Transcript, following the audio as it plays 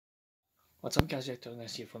What's up guys, Jack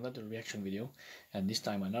here for another reaction video, and this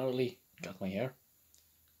time I not only got my hair,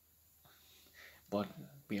 but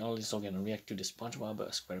we also gonna react to the Spongebob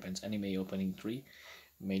Squarepants anime opening 3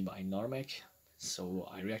 made by Normek. So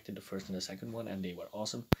I reacted the first and the second one and they were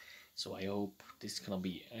awesome, so I hope this is gonna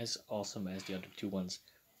be as awesome as the other two ones,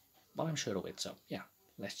 but I'm sure of it. So yeah,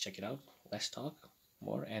 let's check it out, let's talk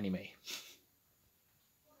more anime.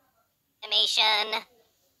 Animation.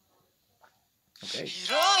 Okay.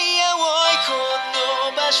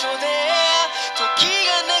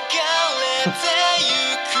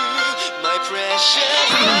 My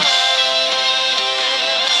precious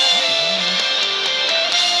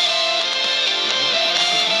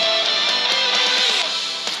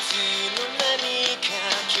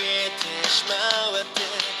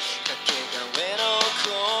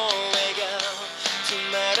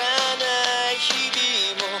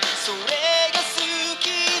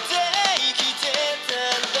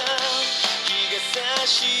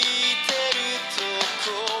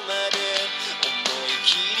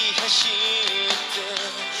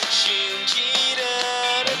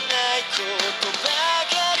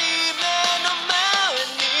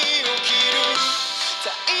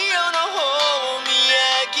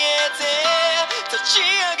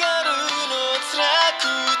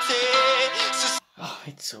Oh,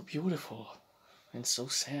 it's so beautiful and so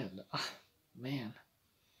sad. Ah, man.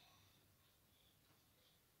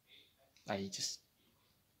 I just...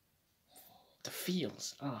 the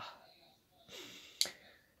feels. Ah.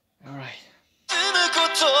 Alright.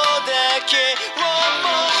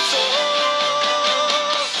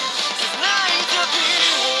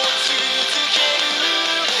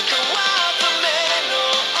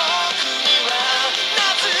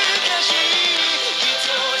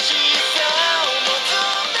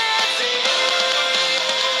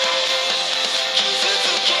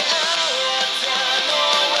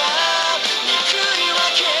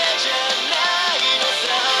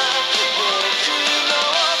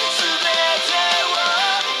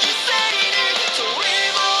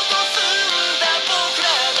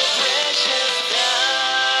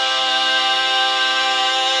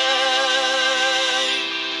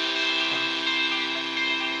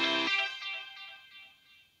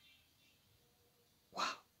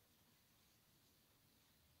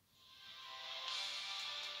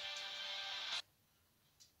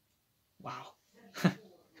 Wow.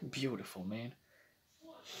 Beautiful, man.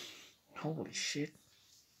 Holy shit.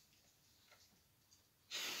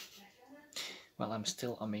 Well, I'm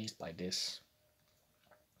still amazed by this.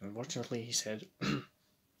 Unfortunately, he said that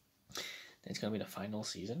it's gonna be the final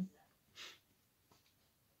season.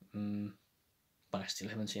 But I still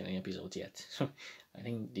haven't seen any episodes yet. So I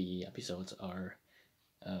think the episodes are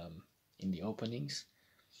in the openings,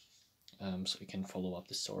 so you can follow up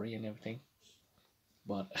the story and everything.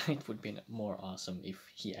 But it would be more awesome if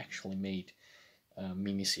he actually made a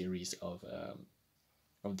mini-series of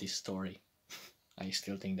this story. I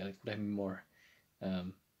still think that it would have been more,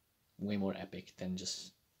 way more epic than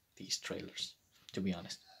just these trailers, to be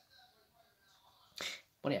honest.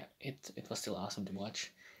 But yeah, it was still awesome to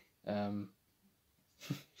watch. I'm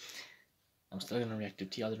still gonna react to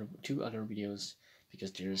two other videos,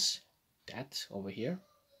 because there's that over here.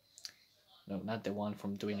 No, not the one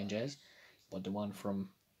from Dwayne and Jazz, but the one from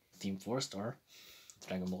Team 4-Star,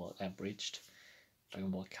 Dragon Ball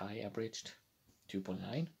Kai Abridged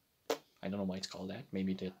 2.9. I don't know why it's called that.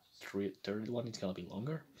 Maybe the third one is gonna be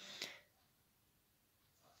longer.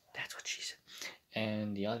 That's what she said.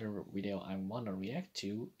 And the other video I wanna react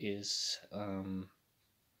to is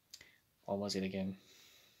what was it again?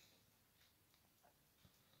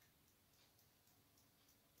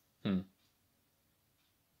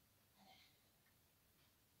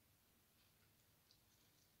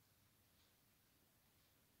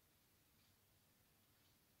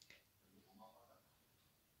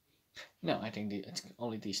 No, I think it's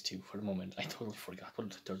only these two for the moment. I totally forgot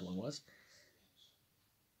what the third one was.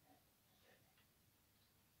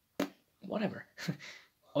 Whatever.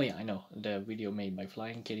 Oh yeah, I know. The video made by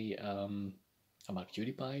Flying Kitty about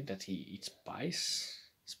PewDiePie, that he eats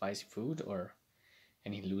spicy food,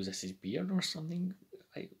 and he loses his beard or something.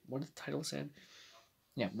 What the title said.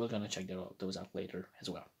 Yeah, we're gonna check those out later as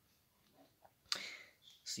well.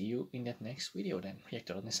 See you in that next video then.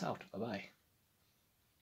 Reactor on this out. Bye bye.